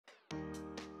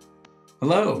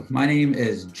Hello, my name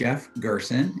is Jeff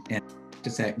Gerson, and I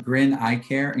practice at Grin Eye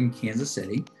Care in Kansas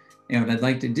City. And what I'd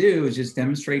like to do is just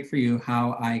demonstrate for you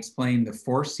how I explain the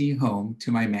ForeseeHome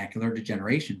to my macular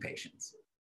degeneration patients.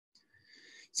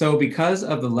 So because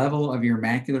of the level of your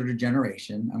macular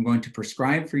degeneration, I'm going to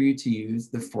prescribe for you to use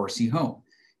the ForeseeHome.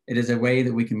 It is a way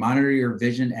that we can monitor your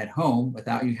vision at home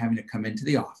without you having to come into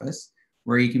the office,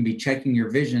 where you can be checking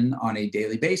your vision on a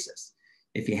daily basis.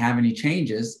 If you have any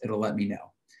changes, it'll let me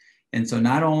know. And so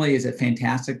not only is it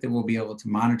fantastic that we'll be able to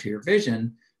monitor your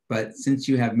vision, but since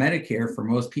you have Medicare, for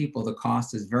most people, the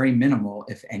cost is very minimal,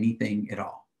 if anything at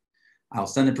all. I'll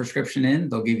send the prescription in,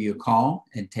 they'll give you a call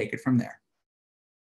and take it from there.